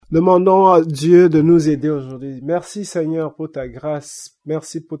Demandons à Dieu de nous aider aujourd'hui. Merci Seigneur pour ta grâce.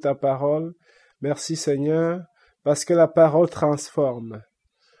 Merci pour ta parole. Merci Seigneur parce que la parole transforme.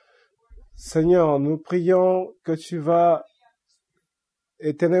 Seigneur, nous prions que tu vas,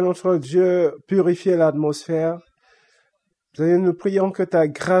 Éternel notre Dieu, purifier l'atmosphère. Seigneur, nous prions que ta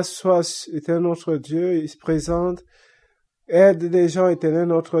grâce soit, Éternel notre Dieu, présente. Aide les gens, Éternel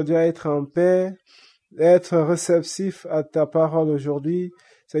notre Dieu, à être en paix, être réceptif à ta parole aujourd'hui.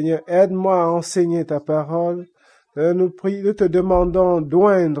 Seigneur, aide-moi à enseigner ta parole. Seigneur, nous te demandons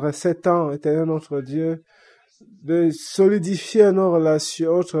d'oindre ces temps, Éternel notre Dieu, de solidifier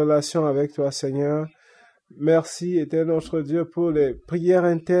notre relation avec toi, Seigneur. Merci, Éternel notre Dieu, pour les prières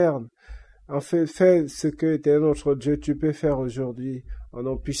internes. En fait, fais ce que, Éternel notre Dieu, tu peux faire aujourd'hui, au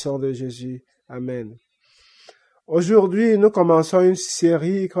nom puissant de Jésus. Amen. Aujourd'hui, nous commençons une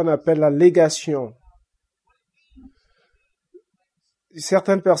série qu'on appelle la légation.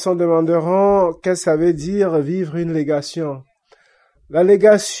 Certaines personnes demanderont qu'est-ce que ça veut dire vivre une légation. La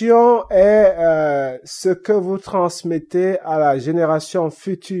légation est ce que vous transmettez à la génération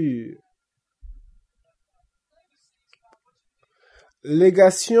future.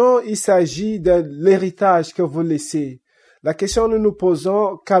 Légation, il s'agit de l'héritage que vous laissez. La question que nous nous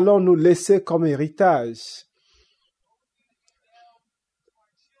posons, qu'allons-nous laisser comme héritage?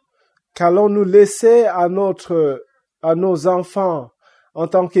 Qu'allons-nous laisser à nos enfants en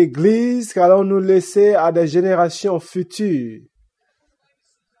tant qu'Église? Qu'allons-nous laisser à des générations futures?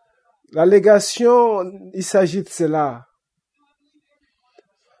 La légation, il s'agit de cela.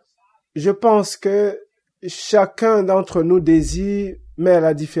 Je pense que chacun d'entre nous désire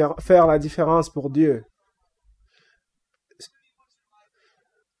faire la différence pour Dieu.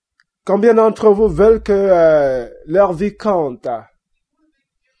 Combien d'entre vous veulent que leur vie compte?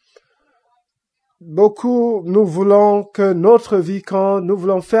 Beaucoup, nous voulons que notre vie compte, nous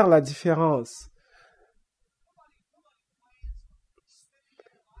voulons faire la différence.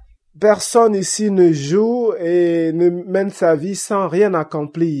 Personne ici ne joue et ne mène sa vie sans rien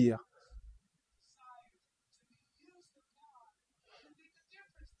accomplir.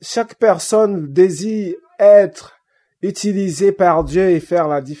 Chaque personne désire être utilisée par Dieu et faire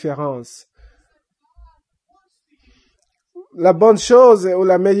la différence. La bonne chose ou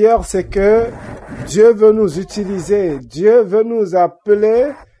la meilleure, c'est que Dieu veut nous utiliser. Dieu veut nous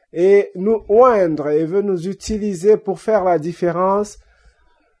appeler et nous oindre et veut nous utiliser pour faire la différence.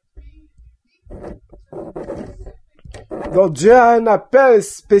 Donc Dieu a un appel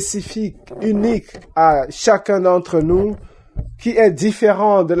spécifique, unique à chacun d'entre nous qui est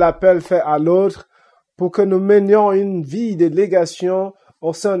différent de l'appel fait à l'autre pour que nous menions une vie de légation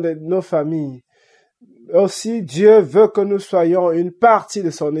au sein de nos familles. Aussi, Dieu veut que nous soyons une partie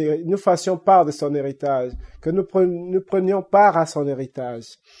de nous fassions part de son héritage, que nous prenions part à son héritage.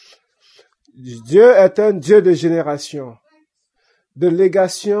 Dieu est un Dieu de génération, de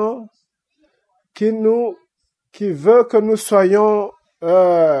légation, qui veut que nous soyons,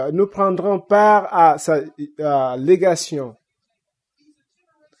 nous prendrons part à sa légation.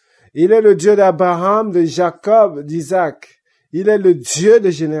 Il est le Dieu d'Abraham, de Jacob, d'Isaac. Il est le Dieu de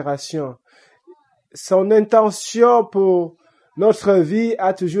génération. Son intention pour notre vie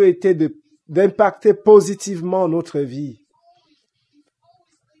a toujours été d'impacter positivement notre vie.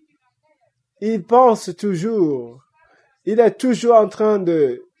 Il pense toujours, il est toujours en train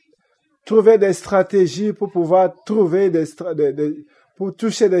de trouver des stratégies pour pouvoir pour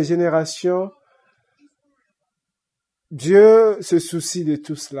toucher des générations. Dieu se soucie de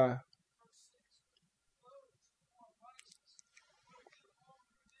tout cela.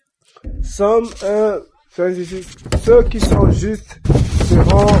 Somme 1, ceux qui sont justes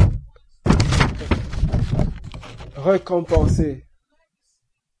seront récompensés.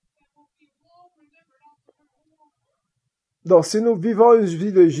 Donc, si nous vivons une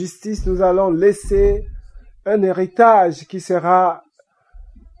vie de justice, nous allons laisser un héritage qui fera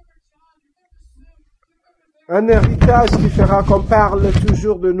qu'on parle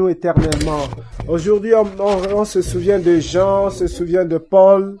toujours de nous éternellement. Aujourd'hui, on se souvient de Jean, on se souvient de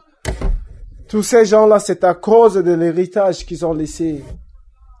Paul. Tous ces gens-là, c'est à cause de l'héritage qu'ils ont laissé.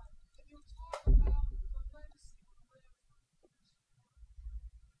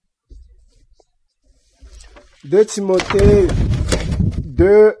 De Timothée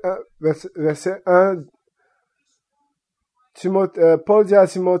 2, verset 1, Paul dit à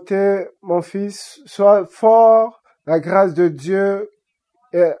Timothée, mon fils, sois fort, la grâce de Dieu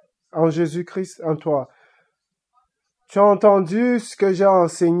est en Jésus-Christ en toi. Tu as entendu ce que j'ai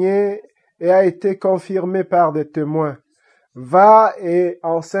enseigné et a été confirmé par des témoins. Va et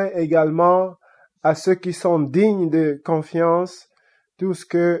enseigne également à ceux qui sont dignes de confiance tout ce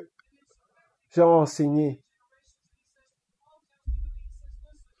que j'ai enseigné.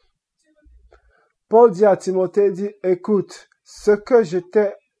 Paul dit à Timothée, dit, écoute, ce que je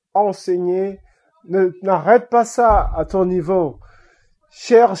t'ai enseigné, n'arrête pas ça à ton niveau.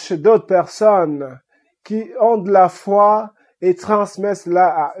 Cherche d'autres personnes qui ont de la foi et transmets cela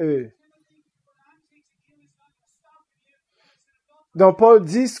à eux. Donc Paul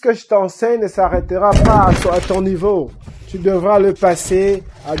dit, ce que je t'enseigne ne s'arrêtera pas à ton niveau. Tu devras le passer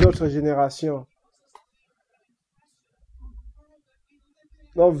à d'autres générations.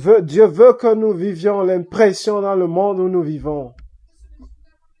 Donc Dieu veut que nous vivions l'impression dans le monde où nous vivons.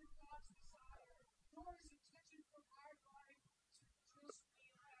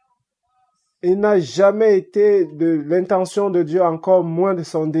 Il n'a jamais été de l'intention de Dieu, encore moins de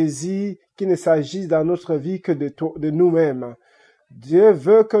son désir, qu'il ne s'agisse dans notre vie que de nous-mêmes. Dieu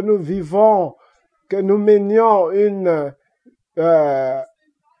veut que nous vivons, que nous menions une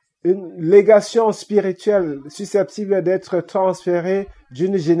légation spirituelle susceptible d'être transférée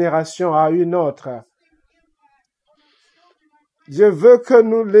d'une génération à une autre. Dieu veut que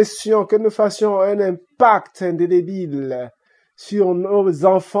nous laissions, que nous fassions un impact indélébile sur nos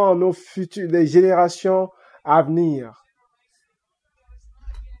enfants, nos futures, les générations à venir.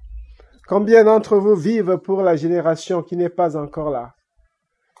 Combien d'entre vous vivent pour la génération qui n'est pas encore là?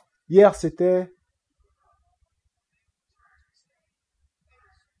 Hier, c'était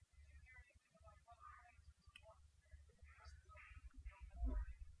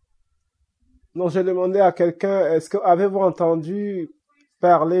non, j'ai demandé à quelqu'un, avez-vous entendu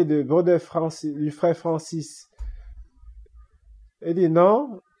parler de du frère Francis? Il dit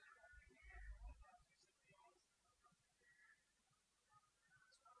non.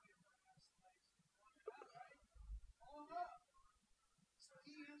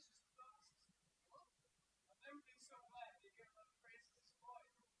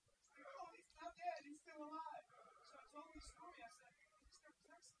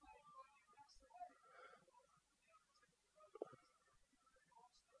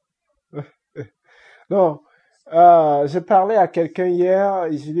 Non, j'ai parlé à quelqu'un hier,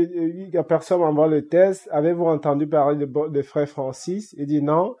 la personne m'envoie le test. Avez-vous entendu parler de frère Francis? Il dit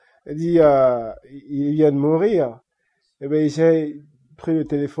non. Il dit, il vient de mourir. Eh bien, j'ai pris le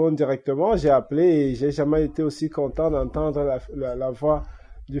téléphone directement, j'ai appelé et j'ai jamais été aussi content d'entendre la voix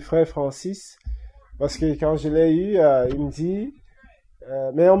du frère Francis. Parce que quand je l'ai eu, il me dit,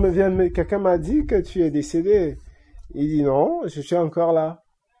 mais quelqu'un m'a dit que tu es décédé. Il dit non, je suis encore là.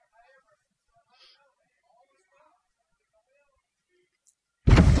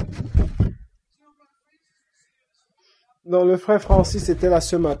 Donc, le frère Francis était là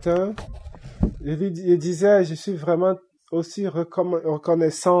ce matin. Il disait, je suis vraiment aussi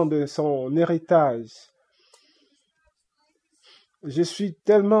reconnaissant de son héritage. Je suis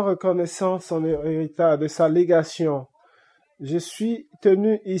tellement reconnaissant de son héritage, de sa légation. Je suis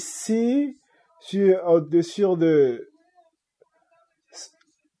tenu ici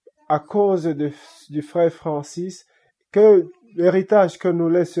à cause du frère Francis, que l'héritage que nous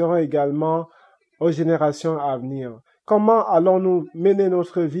laisserons également aux générations à venir. Comment allons-nous mener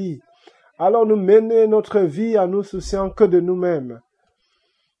notre vie? Allons-nous mener notre vie en nous souciant que de nous-mêmes?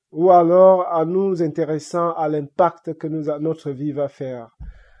 Ou alors en nous intéressant à l'impact que notre vie va faire?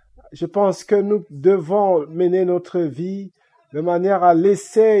 Je pense que nous devons mener notre vie de manière à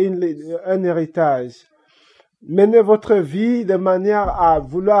laisser un héritage. Menez votre vie de manière à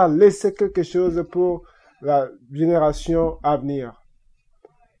vouloir laisser quelque chose pour la génération à venir.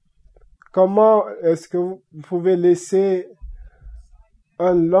 Comment est-ce que vous pouvez laisser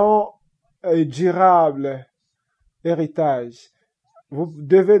un long et durable héritage? Vous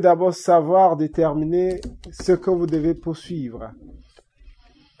devez d'abord savoir déterminer ce que vous devez poursuivre.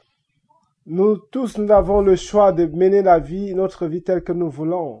 Nous tous, nous avons le choix de mener notre vie telle que nous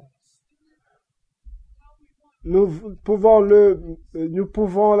voulons. Nous pouvons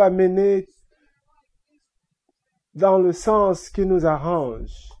la mener dans le sens qui nous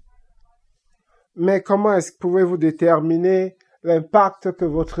arrange. Mais comment est-ce que pouvez-vous déterminer l'impact que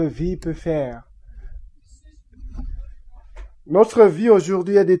votre vie peut faire? Notre vie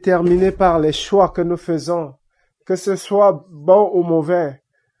aujourd'hui est déterminée par les choix que nous faisons, que ce soit bon ou mauvais.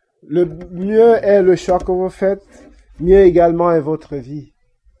 Le mieux est le choix que vous faites, mieux également est votre vie.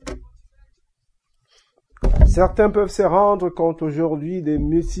 Certains peuvent se rendre compte aujourd'hui des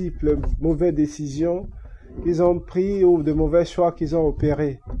multiples mauvaises décisions qu'ils ont prises ou de mauvais choix qu'ils ont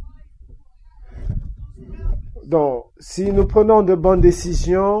opérés. Donc, si nous prenons de bonnes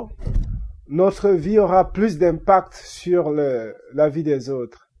décisions, notre vie aura plus d'impact sur la vie des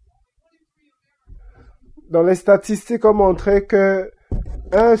autres. Donc, les statistiques ont montré que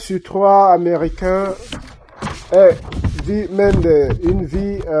 1 sur 3 Américains mènent une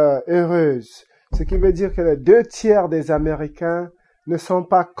vie heureuse. Ce qui veut dire que les 2/3 des Américains ne sont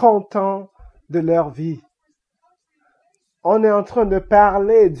pas contents de leur vie. On est en train de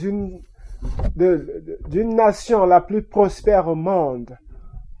parler d'une nation la plus prospère au monde,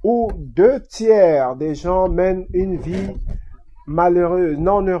 où 2/3 des gens mènent une vie malheureuse,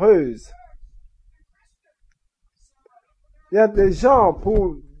 non heureuse. Il y a des gens,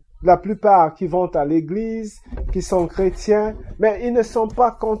 pour la plupart, qui vont à l'église, qui sont chrétiens, mais ils ne sont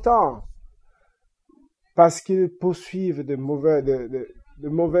pas contents parce qu'ils poursuivent de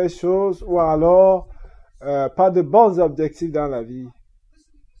mauvaises choses ou alors pas de bons objectifs dans la vie.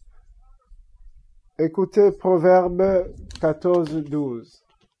 Écoutez Proverbe 14:12.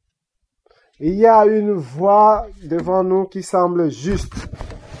 Il y a une voie devant nous qui semble juste,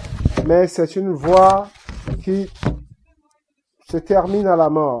 mais c'est une voie qui se termine à la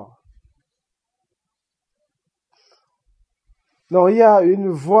mort. Non, il y a une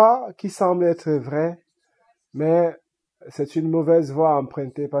voie qui semble être vraie, mais c'est une mauvaise voie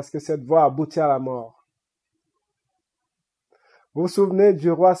empruntée parce que cette voie aboutit à la mort. Vous vous souvenez du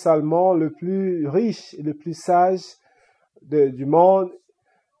roi Salomon, le plus riche et le plus sage du monde?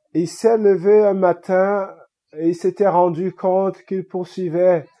 Il s'est levé un matin et il s'était rendu compte qu'il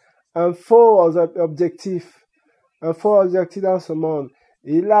poursuivait un faux objectif dans ce monde.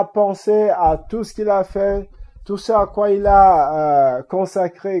 Il a pensé à tout ce qu'il a fait, tout ce à quoi il a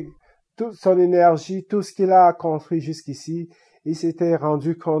consacré toute son énergie, tout ce qu'il a construit jusqu'ici. Il s'était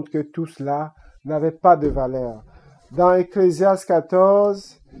rendu compte que tout cela n'avait pas de valeur. Dans Ecclésiaste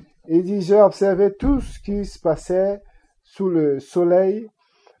 14, il dit, j'ai observé tout ce qui se passait sous le soleil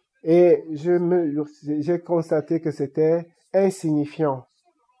et j'ai constaté que c'était insignifiant.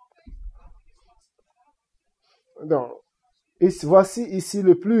 Donc, voici ici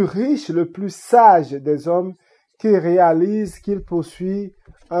le plus riche, le plus sage des hommes qui réalise qu'il poursuit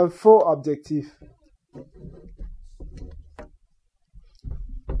un faux objectif.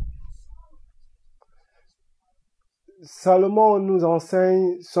 Salomon nous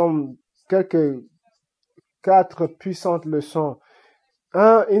enseigne quelques 4 puissantes leçons.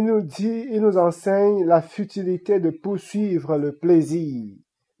 1, il nous enseigne la futilité de poursuivre le plaisir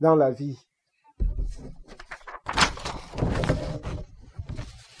dans la vie.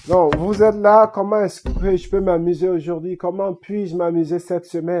 Donc, vous êtes là, comment est-ce que je peux m'amuser aujourd'hui? Comment puis-je m'amuser cette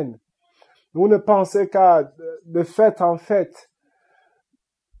semaine? Vous ne pensez qu'à de fête en fête.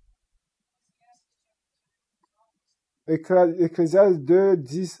 Ecclésiaste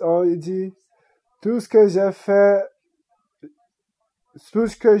 2:10, il dit, tout ce que j'ai fait, tout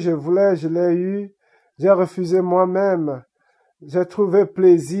ce que je voulais, je l'ai eu. J'ai refusé moi-même. J'ai trouvé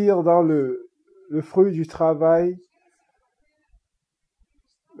plaisir dans le fruit du travail.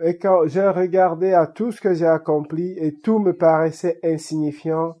 Et quand j'ai regardé à tout ce que j'ai accompli et tout me paraissait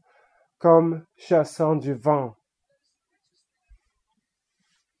insignifiant comme chassant du vent.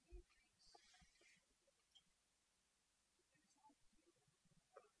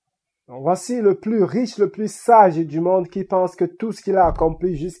 Donc, voici le plus riche, le plus sage du monde qui pense que tout ce qu'il a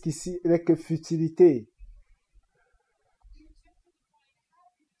accompli jusqu'ici n'est que futilité.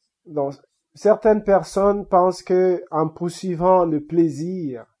 Donc, certaines personnes pensent que en poursuivant le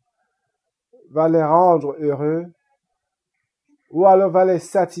plaisir va les rendre heureux ou alors va les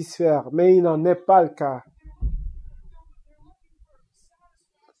satisfaire, mais il n'en est pas le cas.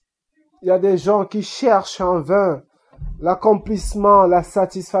 Il y a des gens qui cherchent en vain l'accomplissement, la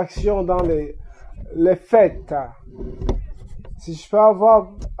satisfaction dans les fêtes. Si je peux avoir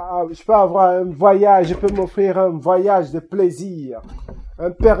un voyage, je peux m'offrir un voyage de plaisir,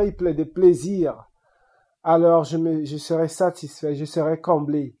 un périple de plaisir, alors je serai satisfait, je serai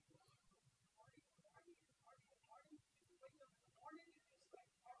comblé.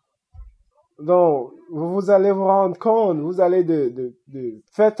 Donc, vous allez vous rendre compte, vous allez de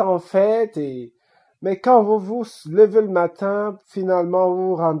fête en fête, mais quand vous vous levez le matin, finalement, vous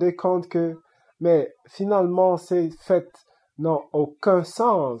vous rendez compte que, mais finalement, ces fêtes n'ont aucun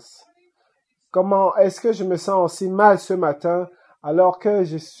sens. Comment est-ce que je me sens aussi mal ce matin, alors que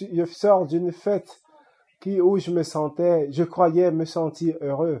je sors d'une fête où je croyais me sentir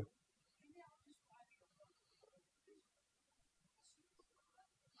heureux?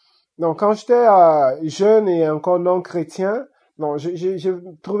 Donc, quand j'étais jeune et encore non chrétien, je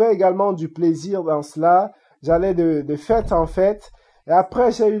trouvais également du plaisir dans cela. J'allais de fête en fête. Et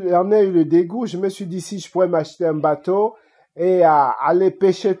après, j'en ai eu le dégoût. Je me suis dit, si je pourrais m'acheter un bateau et aller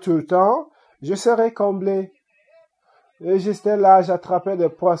pêcher tout le temps, je serais comblé. Et j'étais là, j'attrapais des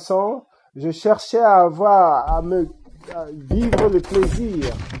poissons. Je cherchais à vivre le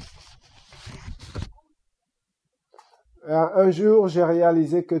plaisir. Un jour, j'ai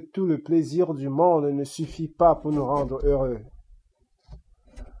réalisé que tout le plaisir du monde ne suffit pas pour nous rendre heureux.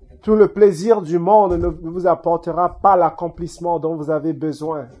 Tout le plaisir du monde ne vous apportera pas l'accomplissement dont vous avez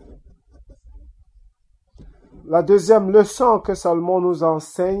besoin. La deuxième leçon que Salomon nous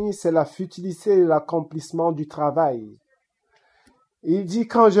enseigne, c'est la futilité et l'accomplissement du travail. Il dit,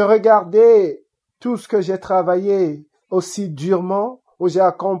 quand je regardais tout ce que j'ai travaillé aussi durement, ou j'ai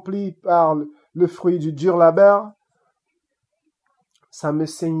accompli par le fruit du dur labeur, ça me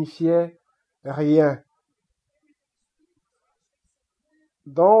signifiait rien.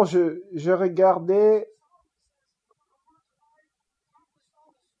 Donc, je regardais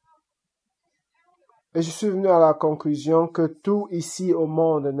et je suis venu à la conclusion que tout ici au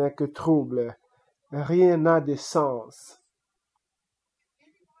monde n'est que trouble. Rien n'a de sens.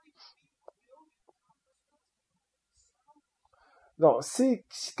 Donc, si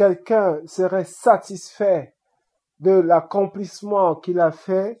quelqu'un serait satisfait de l'accomplissement qu'il a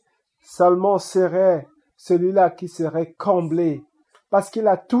fait, Salomon serait celui-là qui serait comblé, parce qu'il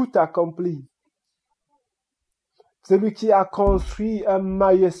a tout accompli. Celui qui a construit un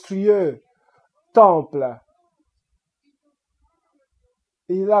majestueux temple.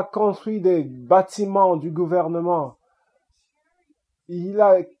 Il a construit des bâtiments du gouvernement. Il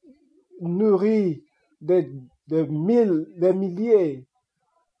a nourri des milliers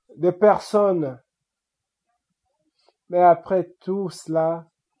de personnes. Mais après tout cela,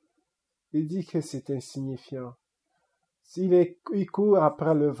 il dit que c'est insignifiant. Il court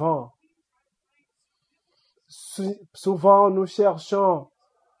après le vent. Souvent, nous cherchons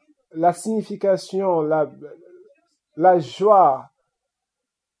la signification, la joie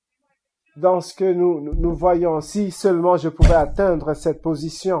dans ce que nous voyons. Si seulement je pouvais atteindre cette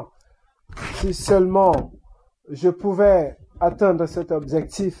position, si seulement je pouvais atteindre cet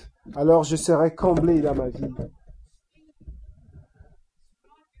objectif, alors je serais comblé dans ma vie.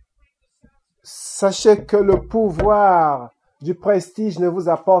 Sachez que le pouvoir du prestige ne vous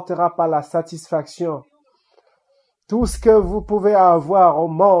apportera pas la satisfaction. Tout ce que vous pouvez avoir au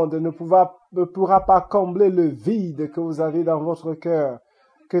monde ne pourra pas combler le vide que vous avez dans votre cœur,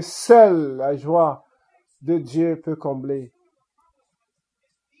 que seule la joie de Dieu peut combler.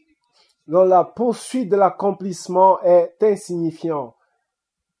 Donc la poursuite de l'accomplissement est insignifiant.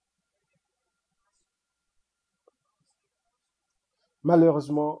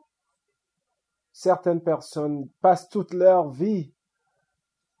 Malheureusement, certaines personnes passent toute leur vie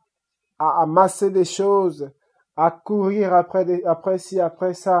à amasser des choses, à courir après ci,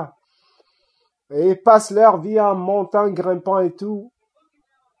 après ça. Et ils passent leur vie en montant, grimpant et tout.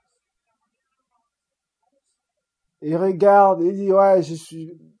 Ils regardent, ils disent, ouais,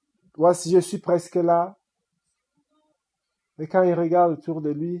 je suis presque là. Mais quand il regarde autour de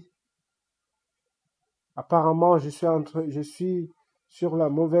lui, apparemment, je suis sur la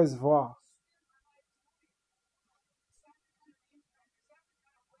mauvaise voie.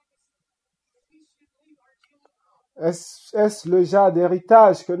 Est-ce le genre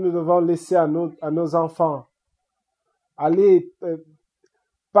d'héritage que nous devons laisser à nos enfants? Aller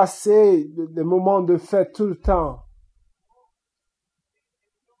passer des moments de fête tout le temps.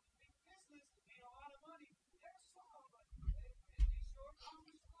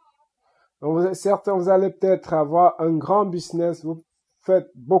 Donc, certains, vous allez peut-être avoir un grand business, vous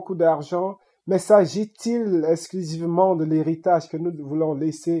faites beaucoup d'argent, mais s'agit-il exclusivement de l'héritage que nous voulons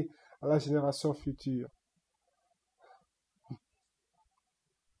laisser à la génération future?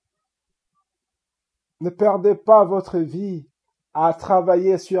 Ne perdez pas votre vie à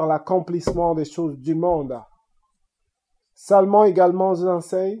travailler sur l'accomplissement des choses du monde. Salomon également nous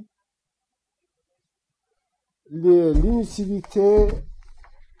enseigne l'inutilité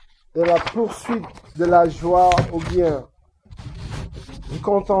de la poursuite de la joie ou bien du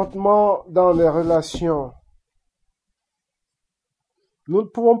contentement dans les relations. Nous ne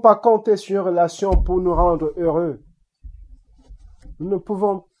pouvons pas compter sur une relation pour nous rendre heureux. Nous ne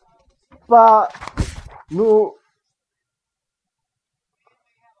pouvons pas nous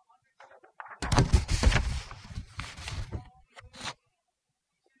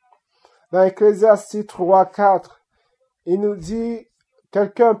dans Ecclésiastes 3:4, il nous dit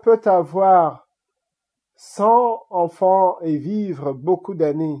quelqu'un peut avoir 100 enfants et vivre beaucoup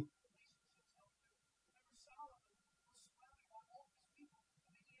d'années.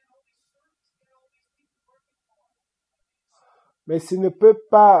 Mais s'il ne peut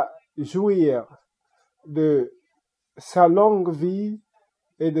pas jouir de sa longue vie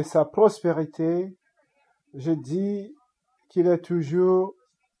et de sa prospérité, je dis qu'il est toujours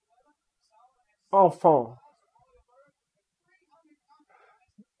enfant.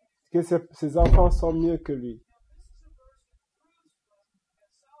 que ses enfants sont mieux que lui.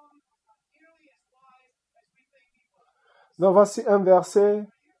 Donc voici un verset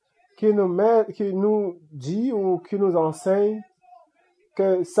qui nous dit ou qui nous enseigne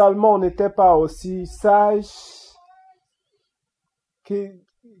que Salomon n'était pas aussi sage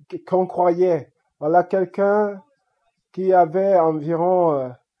qu'on croyait. Voilà quelqu'un qui avait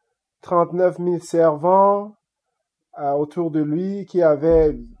environ 39 000 servants autour de lui, qui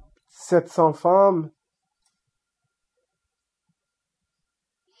avait 700 femmes.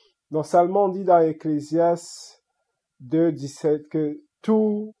 Donc Salomon dit dans Ecclésiaste 2:17 que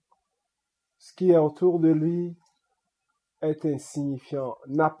tout ce qui est autour de lui est insignifiant,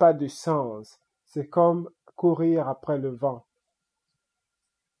 n'a pas de sens. C'est comme courir après le vent.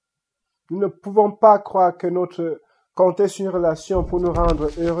 Nous ne pouvons pas croire que compter sur une relation pour nous rendre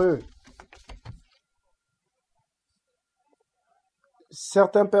heureux.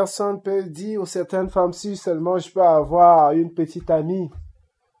 Certaines personnes peuvent dire, ou certaines femmes, si seulement je peux avoir une petite amie,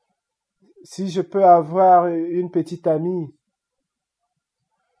 si je peux avoir une petite amie.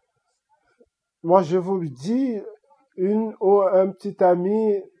 Moi, je vous dis, une ou un petit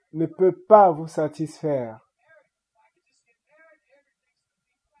ami ne peut pas vous satisfaire.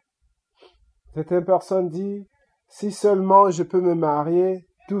 Certaines personnes disent, si seulement je peux me marier,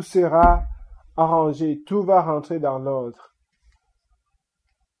 tout sera arrangé, tout va rentrer dans l'ordre.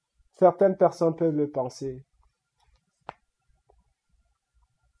 Certaines personnes peuvent le penser.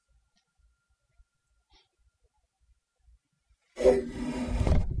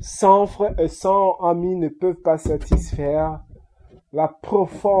 Sans frères et sans amis ne peuvent pas satisfaire le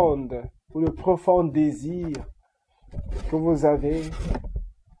profond désir que vous avez.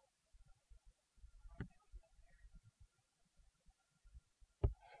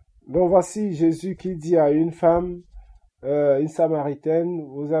 Donc voici Jésus qui dit à une femme, une Samaritaine,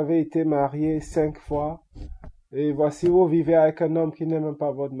 vous avez été mariée 5 fois et voici vous vivez avec un homme qui n'est même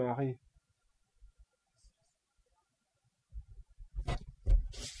pas votre mari.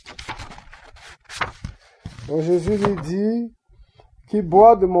 Donc Jésus lui dit, qui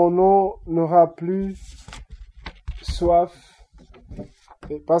boit de mon eau n'aura plus soif,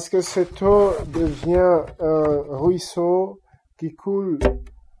 parce que cette eau devient un ruisseau qui coule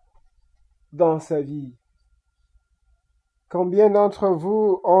dans sa vie. Combien d'entre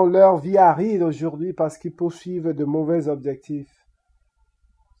vous ont leur vie aride aujourd'hui parce qu'ils poursuivent de mauvais objectifs?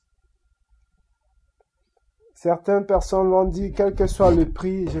 Certaines personnes l'ont dit, quel que soit le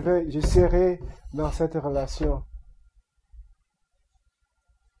prix, je serai dans cette relation.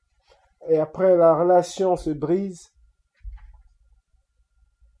 Et après, la relation se brise.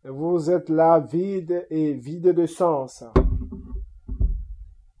 Et vous êtes là vide de sens.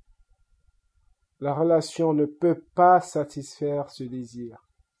 La relation ne peut pas satisfaire ce désir.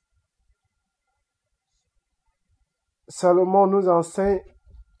 Salomon nous enseigne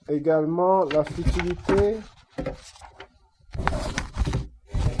également la futilité.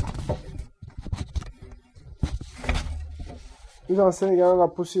 Il enseigne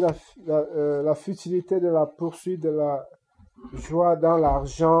également la futilité de la poursuite de la joie dans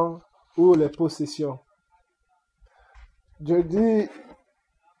l'argent ou les possessions. Dieu dit,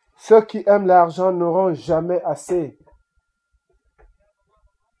 ceux qui aiment l'argent n'auront jamais assez.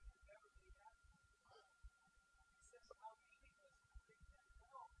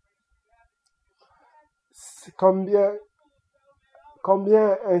 Combien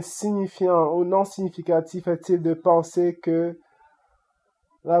insignifiant ou non significatif est-il de penser que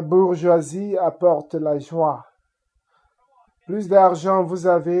la bourgeoisie apporte la joie. Plus d'argent vous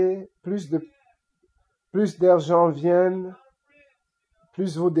avez, plus d'argent viennent,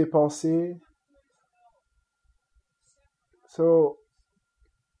 plus vous dépensez.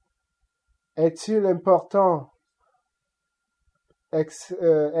 Est-il important,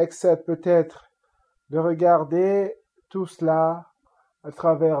 except peut-être, de regarder tout cela à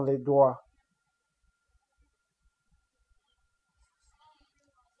travers les doigts?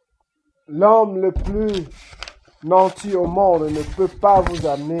 L'homme le plus nanti au monde ne peut pas vous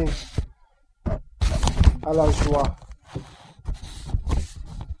amener à la joie.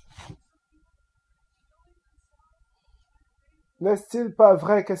 N'est-il pas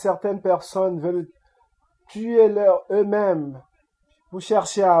vrai que certaines personnes veulent tuer eux-mêmes pour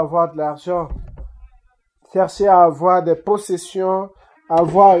chercher à avoir de l'argent, chercher à avoir des possessions,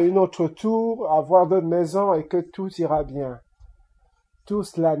 avoir une autre tour, avoir d'autres maisons et que tout ira bien? Tout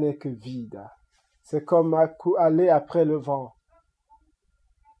cela n'est que vide. C'est comme aller après le vent.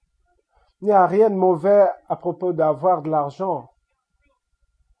 Il n'y a rien de mauvais à propos d'avoir de l'argent.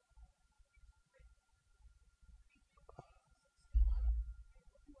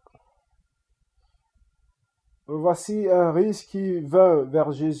 Voici un riche qui vint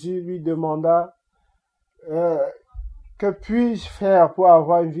vers Jésus, lui demanda, que puis-je faire pour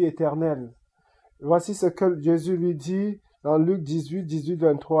avoir une vie éternelle? Voici ce que Jésus lui dit dans Luc 18,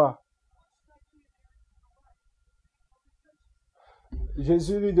 23.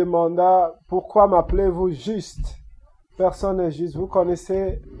 Jésus lui demanda, pourquoi m'appelez-vous juste? Personne n'est juste. Vous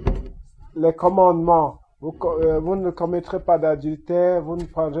connaissez les commandements. Vous ne commettrez pas d'adultère, vous ne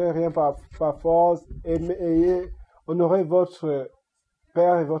prendrez rien par force, honorez votre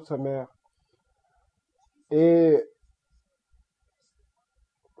père et votre mère. Et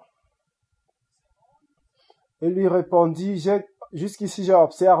il lui répondit, jusqu'ici j'ai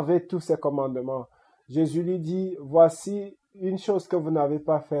observé tous ces commandements. Jésus lui dit, voici une chose que vous n'avez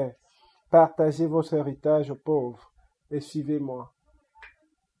pas fait. Partagez votre héritage aux pauvres et suivez-moi.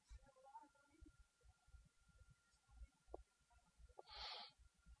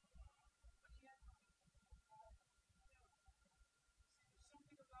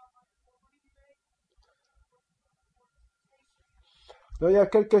 Donc, il y a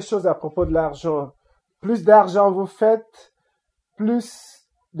quelque chose à propos de l'argent. Plus d'argent vous faites, plus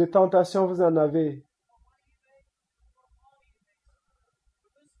de tentations vous en avez.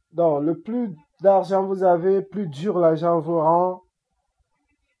 Donc, le plus d'argent vous avez, plus dur l'argent vous rend.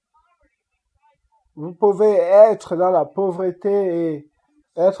 Vous pouvez être dans la pauvreté et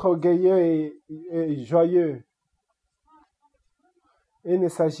être orgueilleux et joyeux. Il ne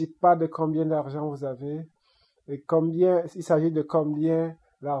s'agit pas de combien d'argent vous avez, et il s'agit de combien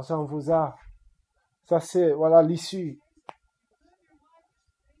l'argent vous a. Ça, c'est, voilà, l'issue.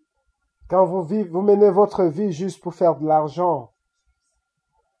 Quand vous menez votre vie juste pour faire de l'argent,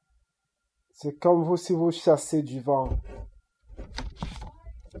 c'est comme si vous chassez du vent.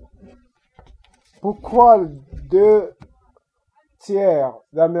 Pourquoi 2/3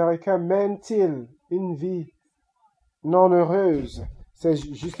 d'Américains mènent-ils une vie non heureuse? C'est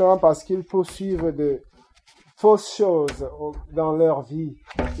justement parce qu'ils poursuivent de fausses choses dans leur vie.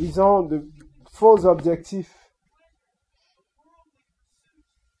 Ils ont de faux objectifs.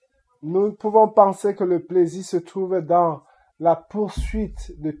 Nous pouvons penser que le plaisir se trouve dans la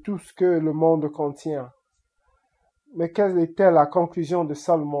poursuite de tout ce que le monde contient. Mais quelle était la conclusion de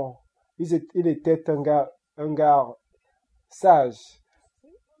Salomon? Il était un gars sage.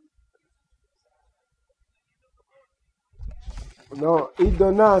 Non, il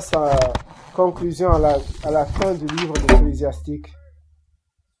donna sa conclusion à la fin du livre de l'Ecclésiastique.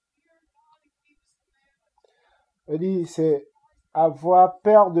 Il dit, c'est avoir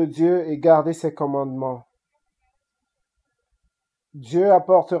peur de Dieu et garder ses commandements. Dieu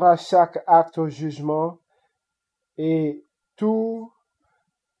apportera chaque acte au jugement et tout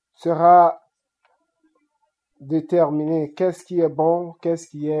sera déterminé. Qu'est-ce qui est bon, qu'est-ce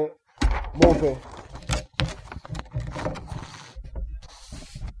qui est mauvais.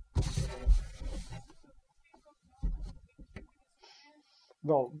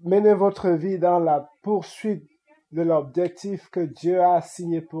 Donc, menez votre vie dans la poursuite de l'objectif que Dieu a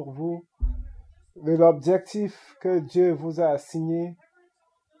assigné pour vous, de l'objectif que Dieu vous a assigné.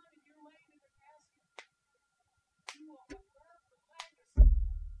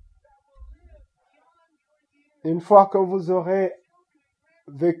 Une fois que vous aurez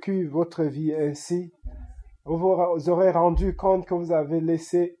vécu votre vie ainsi, vous aurez rendu compte que vous avez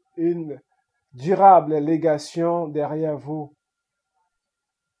laissé une durable légation derrière vous.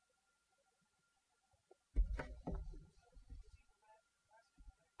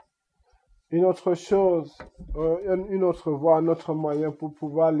 Une autre chose, une autre voie, un autre moyen pour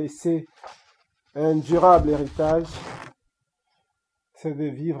pouvoir laisser un durable héritage, c'est de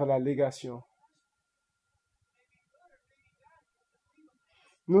vivre la légation.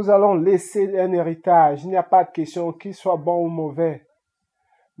 Nous allons laisser un héritage. Il n'y a pas de question qu'il soit bon ou mauvais.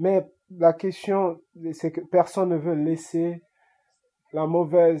 Mais la question, c'est que personne ne veut laisser la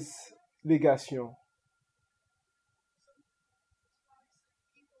mauvaise légation.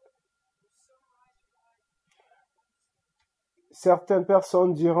 Certaines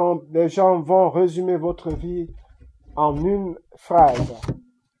personnes diront, les gens vont résumer votre vie en une phrase.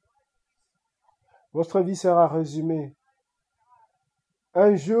 Votre vie sera résumée.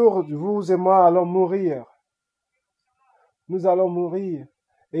 Un jour, vous et moi allons mourir. Nous allons mourir.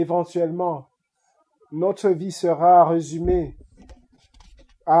 Éventuellement, notre vie sera résumée,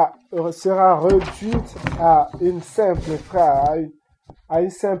 sera réduite à une simple phrase, à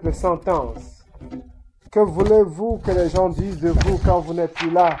une simple sentence. Que voulez-vous que les gens disent de vous quand vous n'êtes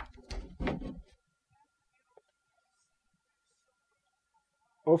plus là?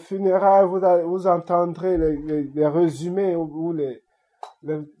 Au funérailles, vous entendrez les résumés ou les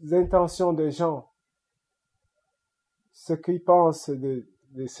intentions des gens. ce qu'ils pensent de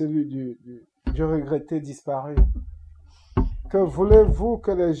celui du regretté disparu. Que voulez-vous que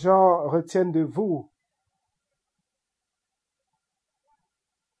les gens retiennent de vous?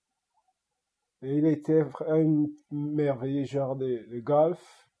 Et il était un merveilleux joueur de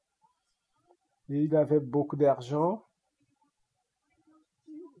golf. Il avait beaucoup d'argent.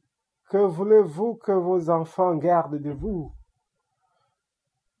 Que voulez-vous que vos enfants gardent de vous?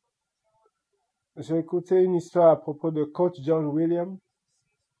 J'ai écouté une histoire à propos de coach John Williams.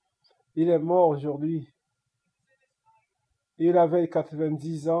 Il est mort aujourd'hui. Il avait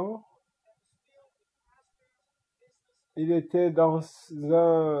 90 ans. Il était dans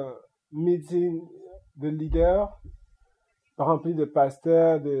un meeting de leaders rempli de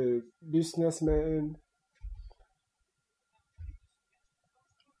pasteurs, de businessmen.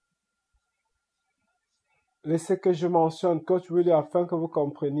 Laissez que je mentionne Coach Williams afin que vous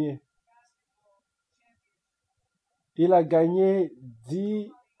compreniez. Il a gagné 10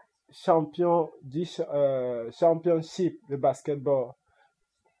 championships de basketball.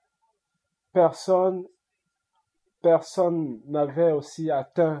 Personne n'avait aussi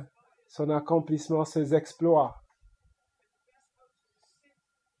atteint son accomplissement, ses exploits.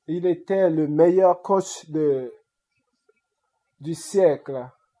 Il était le meilleur coach du siècle.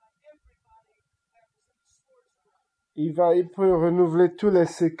 Il peut renouveler tous les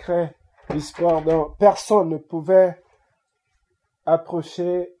secrets du sport dont personne ne pouvait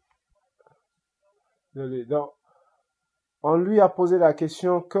approcher de lui. Donc, on lui a posé la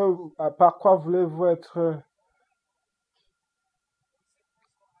question, par quoi voulez-vous être?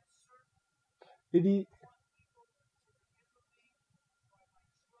 Il dit,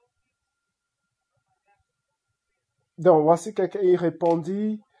 donc voici quelqu'un, il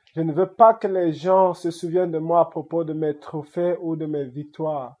répondit, je ne veux pas que les gens se souviennent de moi à propos de mes trophées ou de mes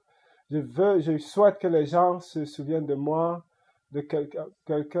victoires. Je souhaite que les gens se souviennent de moi, de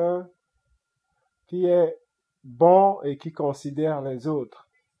quelqu'un qui est bon et qui considère les autres.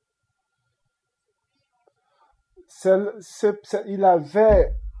 Il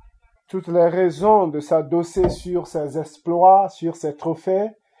avait toutes les raisons de s'adosser sur ses exploits, sur ses trophées.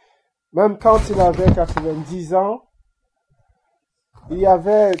 Même quand il avait 90 ans, il y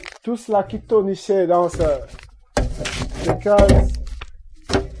avait tout cela qui tonnichait dans ce cœur.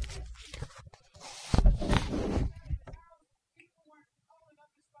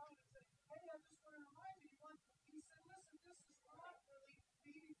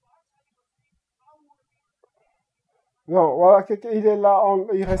 Non, voilà, il est là,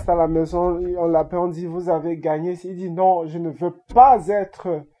 il reste à la maison, on l'appelle, on dit, vous avez gagné. Il dit, non, je ne veux pas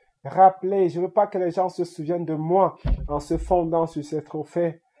être rappelé, je ne veux pas que les gens se souviennent de moi en se fondant sur ces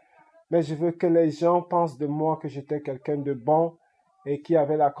trophées, mais je veux que les gens pensent de moi que j'étais quelqu'un de bon et qui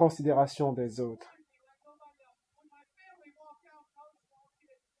avait la considération des autres.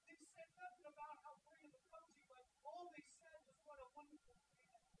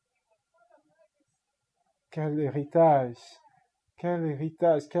 Quel héritage,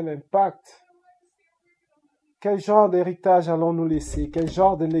 quel impact. Quel genre d'héritage allons-nous laisser? Quel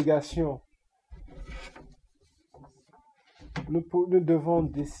genre de légation? Nous devons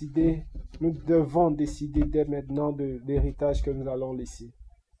décider dès maintenant de l'héritage que nous allons laisser.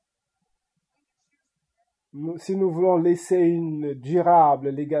 Si nous voulons laisser une durable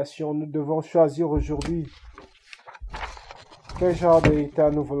légation, nous devons choisir aujourd'hui quel genre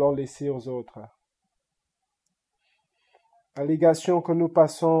d'héritage nous voulons laisser aux autres. La légation que nous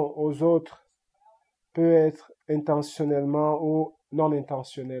passons aux autres peut être intentionnellement ou non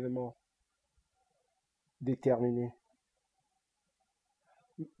intentionnellement déterminée.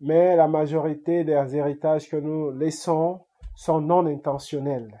 Mais la majorité des héritages que nous laissons sont non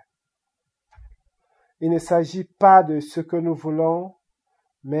intentionnels. Il ne s'agit pas de ce que nous voulons,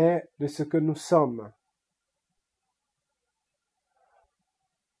 mais de ce que nous sommes.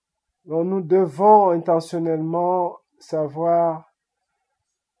 Donc nous devons intentionnellement savoir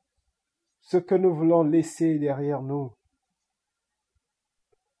ce que nous voulons laisser derrière nous.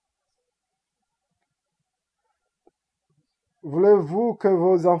 Voulez-vous que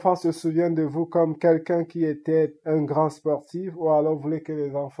vos enfants se souviennent de vous comme quelqu'un qui était un grand sportif, ou alors voulez que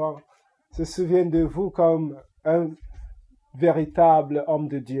les enfants se souviennent de vous comme un véritable homme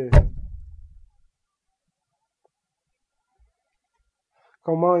de Dieu?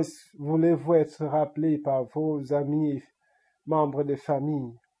 Comment voulez-vous être rappelé par vos amis et membres de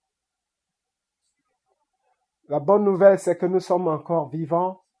famille? La bonne nouvelle, c'est que nous sommes encore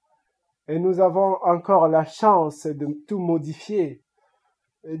vivants et nous avons encore la chance de tout modifier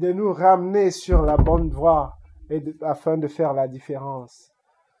et de nous ramener sur la bonne voie afin de faire la différence.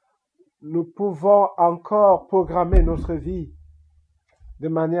 nous pouvons encore programmer notre vie de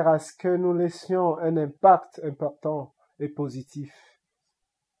manière à ce que nous laissions un impact important et positif.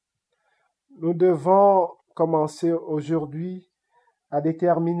 Nous devons commencer aujourd'hui à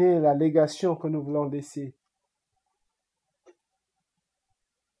déterminer la légation que nous voulons laisser.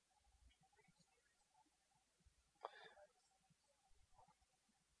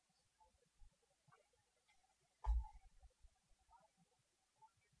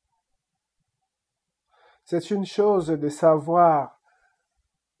 C'est une chose de savoir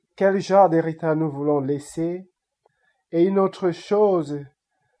quel genre d'héritage nous voulons laisser, et une autre chose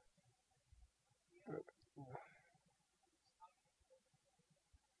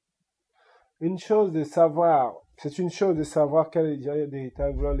c'est une chose de savoir quel genre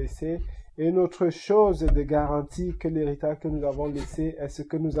d'héritage nous voulons laisser, et une autre chose de garantir que l'héritage que nous avons laissé est ce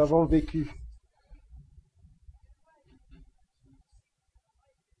que nous avons vécu.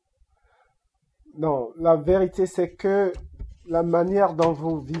 Non, la vérité c'est que la manière dont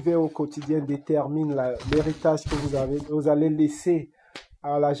vous vivez au quotidien détermine l'héritage que vous allez laisser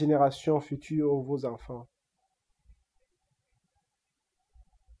à la génération future ou vos enfants.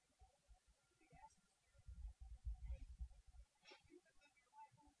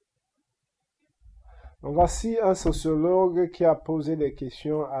 Donc voici un sociologue qui a posé des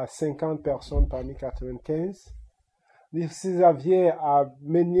questions à 50 personnes parmi 95. Si vous aviez à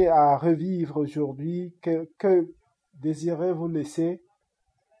mener à revivre aujourd'hui, que désirez-vous laisser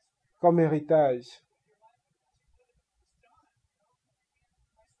comme héritage?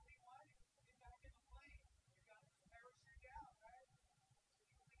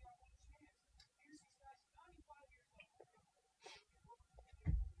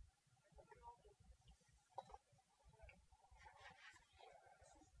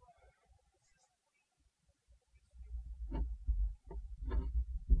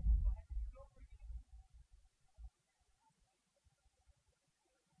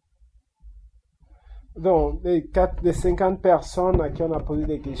 Donc, les 50 personnes à qui on a posé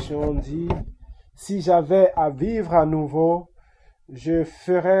des questions ont dit, si j'avais à vivre à nouveau, je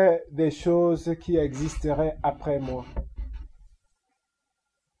ferais des choses qui existeraient après moi.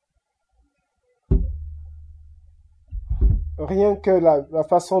 Rien que la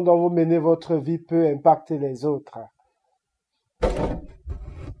façon dont vous menez votre vie peut impacter les autres.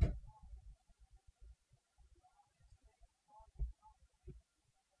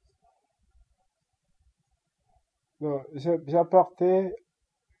 Non, j'apportais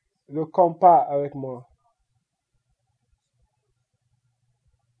le compas avec moi.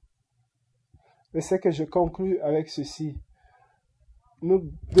 Mais c'est que je conclus avec ceci.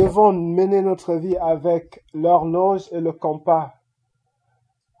 Nous devons mener notre vie avec l'horloge et le compas.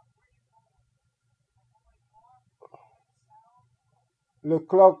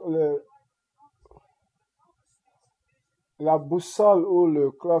 La boussole ou le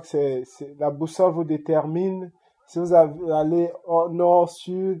clock, la boussole vous détermine si vous allez au nord,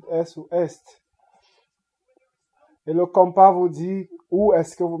 sud, est ou est. Et le compas vous dit où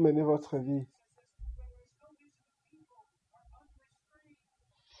est-ce que vous menez votre vie.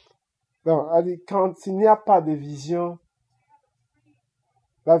 Donc, quand il n'y a pas de vision,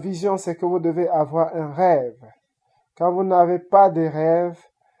 la vision c'est que vous devez avoir un rêve. Quand vous n'avez pas de rêve,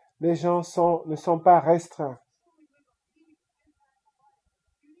 les gens ne sont pas restreints.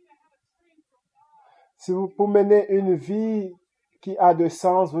 Si vous menez une vie qui a de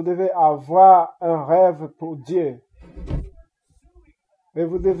sens, vous devez avoir un rêve pour Dieu. Et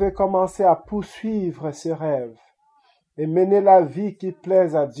vous devez commencer à poursuivre ce rêve et mener la vie qui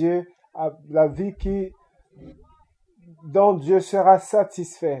plaise à Dieu, la vie dont Dieu sera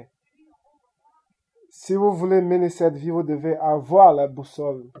satisfait. Si vous voulez mener cette vie, vous devez avoir la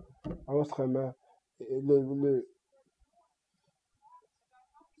boussole à votre main.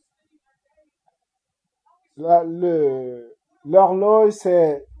 L'horloge,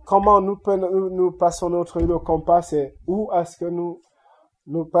 c'est comment nous passons notre vie. Le compas, c'est où est-ce que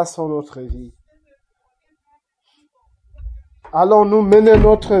nous passons notre vie. Allons-nous mener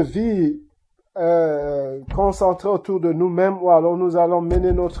notre vie concentrée autour de nous-mêmes ou alors nous allons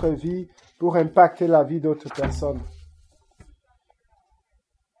mener notre vie pour impacter la vie d'autres personnes?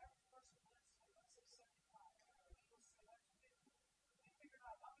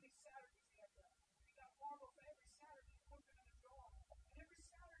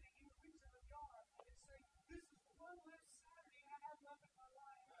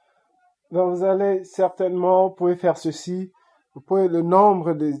 Donc vous allez certainement, vous pouvez faire ceci, vous pouvez le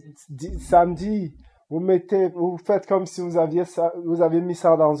nombre de samedis, vous faites comme si vous aviez mis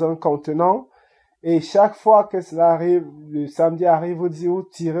ça dans un contenant, et chaque fois que ça arrive, le samedi arrive, vous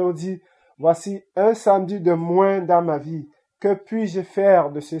tirez, vous dites, Voici un samedi de moins dans ma vie. Que puis-je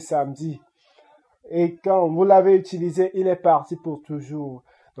faire de ce samedi? Et quand vous l'avez utilisé, il est parti pour toujours.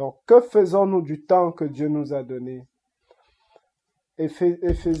 Donc, que faisons-nous du temps que Dieu nous a donné?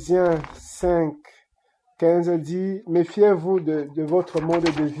 Éphésiens 5, 15 dit, méfiez-vous de votre mode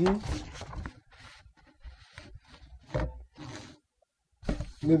de vie.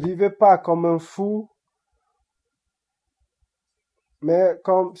 Ne vivez pas comme un fou, mais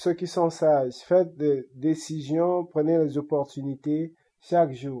comme ceux qui sont sages. Faites des décisions, prenez les opportunités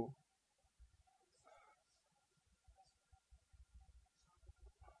chaque jour.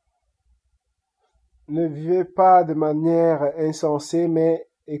 Ne vivez pas de manière insensée, mais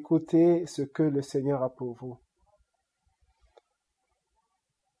écoutez ce que le Seigneur a pour vous.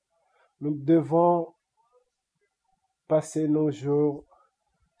 Nous devons passer nos jours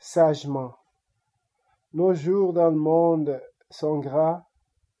sagement. Nos jours dans le monde sont gras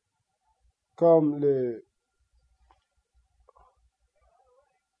comme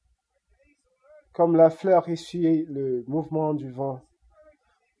la fleur qui suit le mouvement du vent.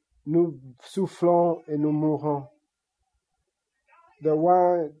 Nous soufflons et nous mourons.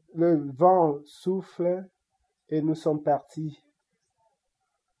 Le vent souffle et nous sommes partis.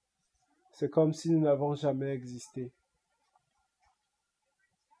 C'est comme si nous n'avons jamais existé.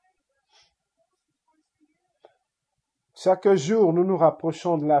 Chaque jour, nous nous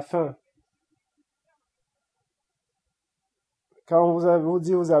rapprochons de la fin. Quand vous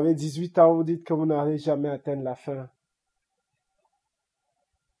dites vous avez 18 ans, vous dites que vous n'allez jamais atteindre la fin.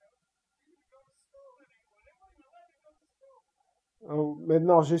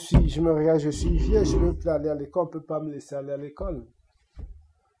 Maintenant, je me regarde, je suis vieux, je veux plus aller à l'école, on ne peut pas me laisser aller à l'école.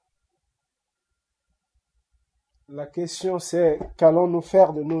 La question c'est, qu'allons-nous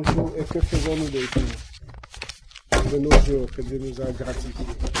faire de nos jours et que faisons-nous de nos jours que Dieu nous a gratifiés?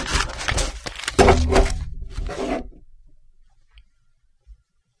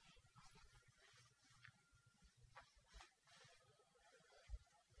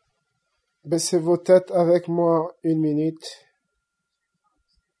 Baissez vos têtes avec moi 1 minute.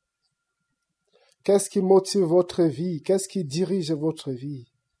 Qu'est-ce qui motive votre vie? Qu'est-ce qui dirige votre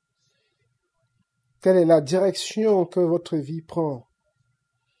vie? Quelle est la direction que votre vie prend?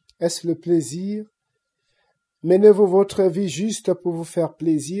 Est-ce le plaisir? Menez-vous votre vie juste pour vous faire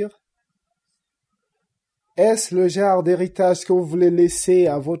plaisir? Est-ce le genre d'héritage que vous voulez laisser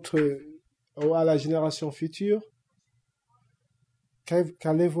à la génération future?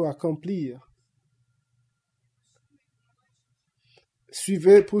 Qu'allez-vous accomplir?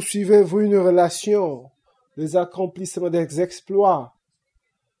 Poursuivez-vous une relation, les accomplissements des exploits?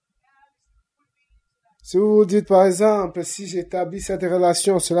 Si vous vous dites, par exemple, si j'établis cette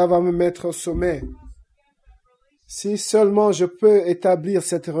relation, cela va me mettre au sommet. Si seulement je peux établir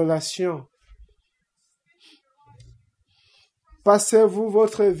cette relation. Passez-vous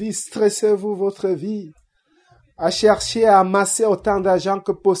votre vie, stressez-vous votre vie à chercher à amasser autant d'argent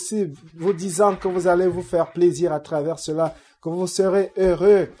que possible, vous disant que vous allez vous faire plaisir à travers cela, que vous serez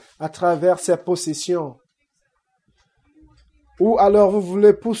heureux à travers ces possessions. Ou alors vous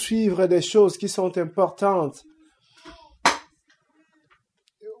voulez poursuivre des choses qui sont importantes.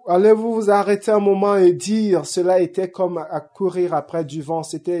 Allez-vous vous arrêter un moment et dire, cela était comme à courir après du vent,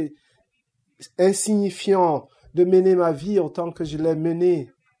 c'était insignifiant de mener ma vie autant que je l'ai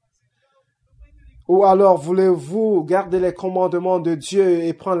menée. Ou alors voulez-vous garder les commandements de Dieu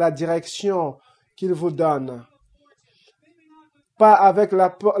et prendre la direction qu'il vous donne? Pas avec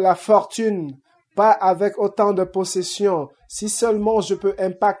la fortune, pas avec autant de possessions. Si seulement je peux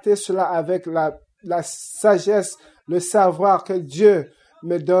impacter cela avec la sagesse, le savoir que Dieu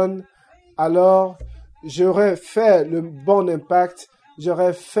me donne, alors j'aurais fait le bon impact.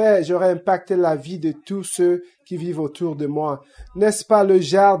 J'aurais impacté la vie de tous ceux qui vivent autour de moi. N'est-ce pas le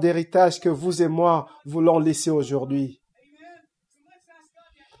genre d'héritage que vous et moi voulons laisser aujourd'hui?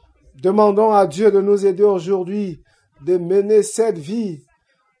 Demandons à Dieu de nous aider aujourd'hui de mener cette vie,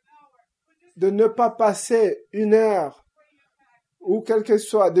 de ne pas passer 1 heure ou quel que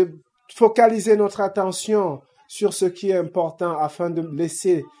soit, de focaliser notre attention sur ce qui est important afin de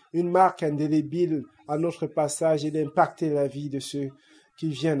laisser une marque indélébile à notre passage et d'impacter la vie de ceux qui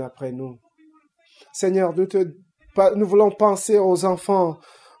viennent après nous. Seigneur, nous voulons penser aux enfants,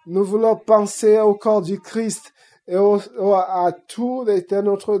 nous voulons penser au corps du Christ et à tous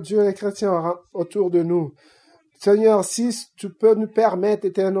notre Dieu, les chrétiens autour de nous. Seigneur, si tu peux nous permettre,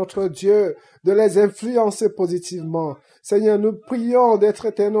 Éternel notre Dieu, de les influencer positivement. Seigneur, nous prions d'être,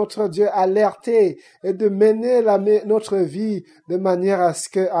 Éternel notre Dieu, alertés et de mener notre vie de manière à ce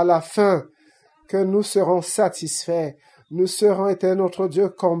qu'à la fin, que nous serons satisfaits. nous serons, éternel notre Dieu,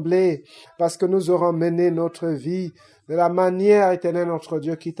 comblés parce que nous aurons mené notre vie de la manière, éternel notre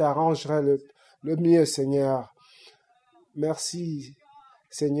Dieu, qui t'arrangerait le mieux, Seigneur. Merci,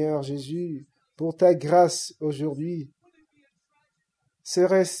 Seigneur Jésus, pour ta grâce aujourd'hui.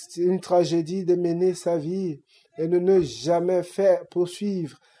 Serait une tragédie de mener sa vie et de ne jamais faire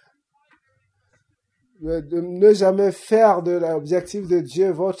poursuivre, de ne jamais faire de l'objectif de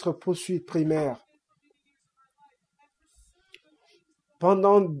Dieu votre poursuite primaire.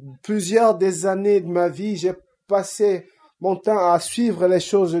 Pendant plusieurs des années de ma vie, j'ai passé mon temps à suivre les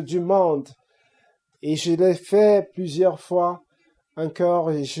choses du monde et je l'ai fait plusieurs fois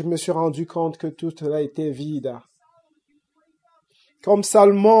encore et je me suis rendu compte que tout a été vide. Comme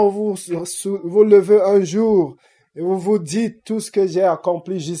Salomon, vous levez un jour et vous vous dites tout ce que j'ai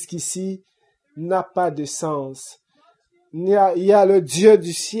accompli jusqu'ici n'a pas de sens. Il y a le Dieu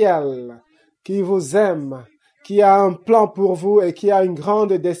du ciel qui vous aime, qui a un plan pour vous et qui a une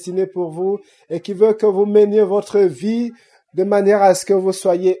grande destinée pour vous et qui veut que vous meniez votre vie de manière à ce que vous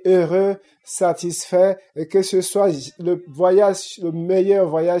soyez heureux, satisfait et que ce soit le meilleur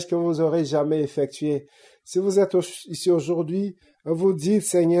voyage que vous aurez jamais effectué. Si vous êtes ici aujourd'hui, vous dites,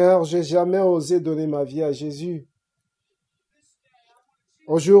 Seigneur, j'ai jamais osé donner ma vie à Jésus.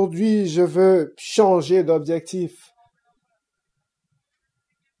 Aujourd'hui, je veux changer d'objectif.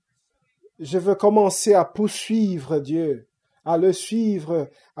 Je veux commencer à poursuivre Dieu, à le suivre,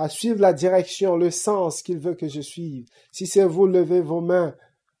 à suivre la direction, le sens qu'il veut que je suive. Si c'est vous, levez vos mains.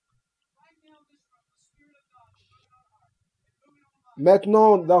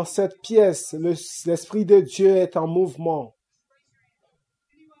 Maintenant, dans cette pièce, l'Esprit de Dieu est en mouvement.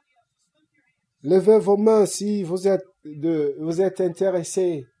 Levez vos mains si vous êtes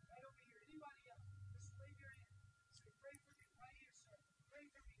intéressés.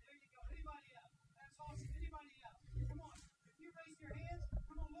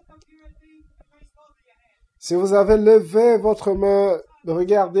 Si vous avez levé votre main,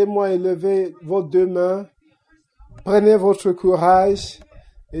 regardez-moi et levez vos deux mains. Prenez votre courage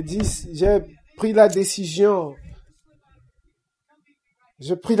et dites, j'ai pris la décision.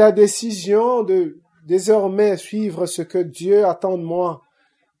 J'ai pris la décision de désormais suivre ce que Dieu attend de moi.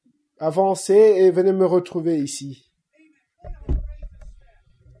 Avancez et venez me retrouver ici.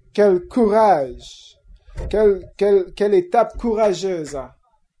 Quel courage! Quelle étape courageuse!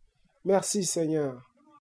 Merci Seigneur.